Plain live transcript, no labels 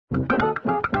Hi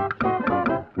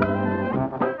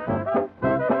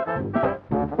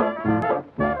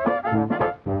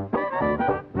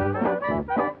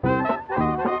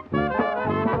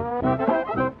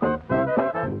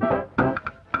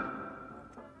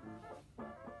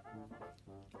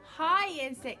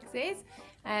Year Sixes,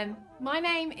 my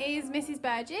name is Mrs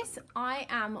Burgess. I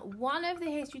am one of the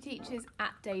history teachers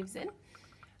at Davison,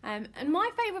 and my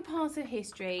favourite part of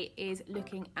history is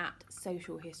looking at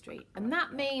social history, and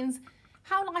that means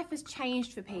how life has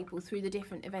changed for people through the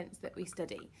different events that we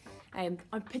study. I'm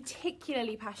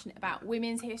particularly passionate about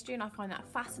women's history, and I find that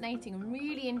fascinating and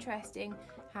really interesting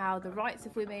how the rights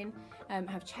of women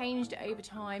have changed over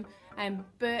time,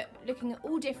 but looking at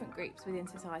all different groups within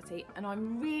society, and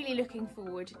I'm really looking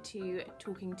forward to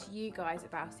talking to you guys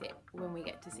about it when we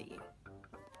get to see you.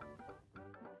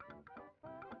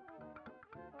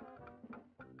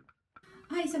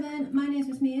 Hi Seven, my name is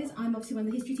Miss Mears. I'm obviously one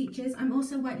of the history teachers. I'm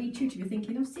also a White Lead tutor. You're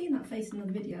thinking, I've seen that face in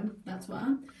another video. That's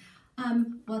why.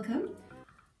 Welcome.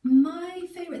 My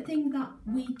favourite thing that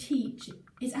we teach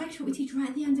is actually what we teach right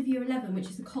at the end of Year 11, which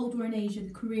is the Cold War in Asia,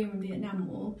 the Korean and Vietnam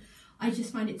War. I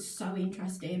just find it so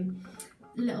interesting,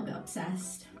 a little bit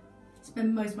obsessed.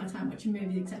 Spend most of my time watching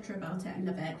movies, etc. about it. I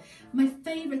love it. My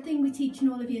favourite thing we teach in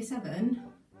all of Year 7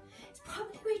 is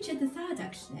probably Richard III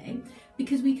actually,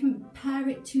 because we compare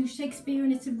it to Shakespeare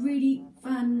and it's a really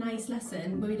fun, nice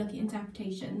lesson where we look at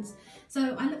interpretations.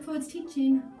 So I look forward to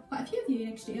teaching quite a few of you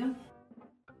next year.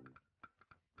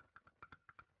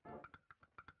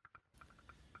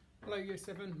 Hello Year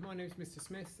 7, my name is Mr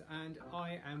Smith and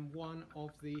I am one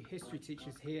of the history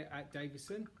teachers here at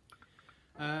Davison.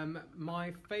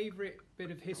 My favourite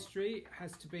bit of history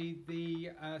has to be the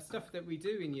stuff that we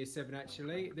do in Year 7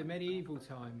 actually, the medieval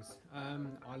times.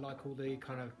 I like all the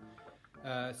kind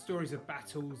of stories of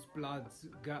battles, bloods,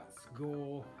 guts,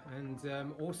 gore, and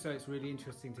also it's really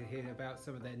interesting to hear about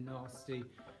some of their nasty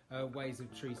ways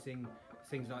of treating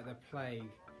things like the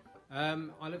plague.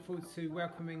 I look forward to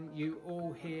welcoming you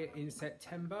all here in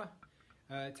September.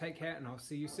 Take care and I'll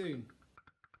see you soon.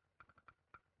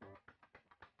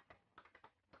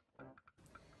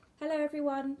 Hello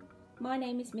everyone, my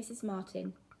name is Mrs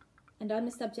Martin and I'm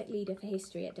a subject leader for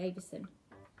history at Davison.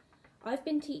 I've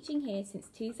been teaching here since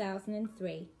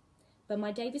 2003, but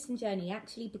my Davison journey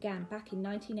actually began back in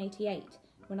 1988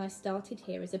 when I started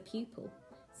here as a pupil,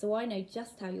 so I know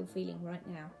just how you're feeling right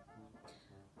now.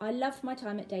 I loved my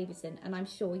time at Davison and I'm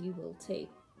sure you will too.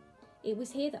 It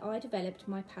was here that I developed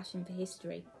my passion for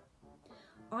history.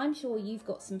 I'm sure you've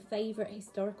got some favourite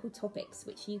historical topics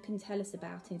which you can tell us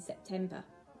about in September.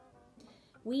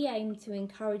 We aim to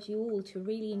encourage you all to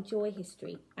really enjoy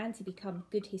history and to become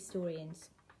good historians.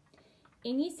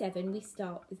 In Year 7 we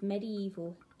start with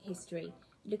medieval history,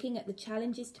 looking at the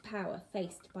challenges to power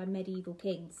faced by medieval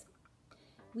kings.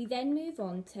 We then move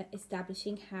on to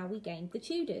establishing how we gained the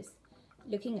Tudors,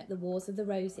 looking at the Wars of the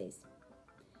Roses.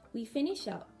 We finish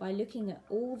up by looking at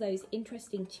all those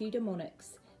interesting Tudor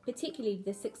monarchs, particularly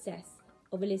the success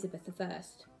of Elizabeth I.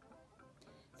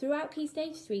 Throughout Key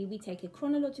Stage 3 we take a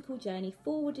chronological journey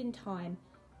forward in time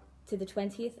to the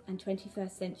 20th and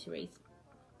 21st centuries.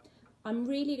 I'm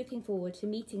really looking forward to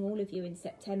meeting all of you in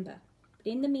September,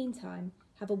 but in the meantime,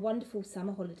 have a wonderful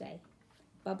summer holiday.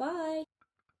 Bye bye!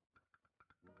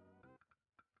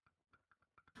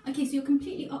 Okay, so your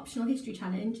completely optional history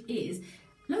challenge is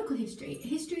local history.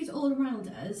 History is all around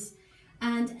us,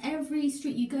 and every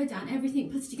street you go down,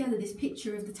 everything puts together this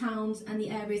picture of the towns and the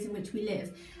areas in which we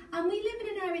live. And we live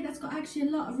in an area that's got actually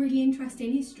a lot of really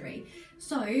interesting history.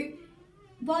 So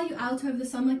while you're out over the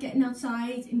summer, getting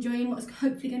outside, enjoying what's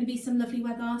hopefully going to be some lovely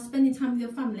weather, spending time with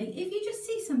your family, if you just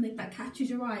see something that catches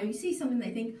your eye, or you see something that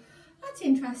you think, that's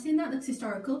interesting, that looks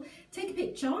historical, take a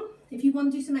picture. If you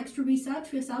want to do some extra research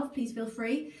for yourself, please feel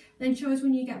free. Then show us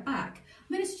when you get back.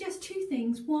 I'm going to suggest two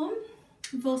things. One,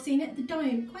 we've all seen it, the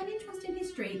Dome. Quite an interesting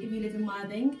history if you live in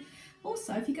Worthing.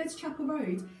 Also, if you go to Chapel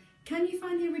Road, can you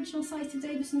find the original site of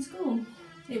Davison School?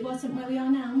 It wasn't where we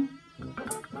are now.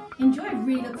 Enjoy, I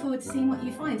really look forward to seeing what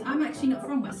you find. I'm actually not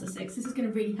from West Sussex. This is going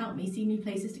to really help me see new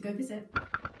places to go visit.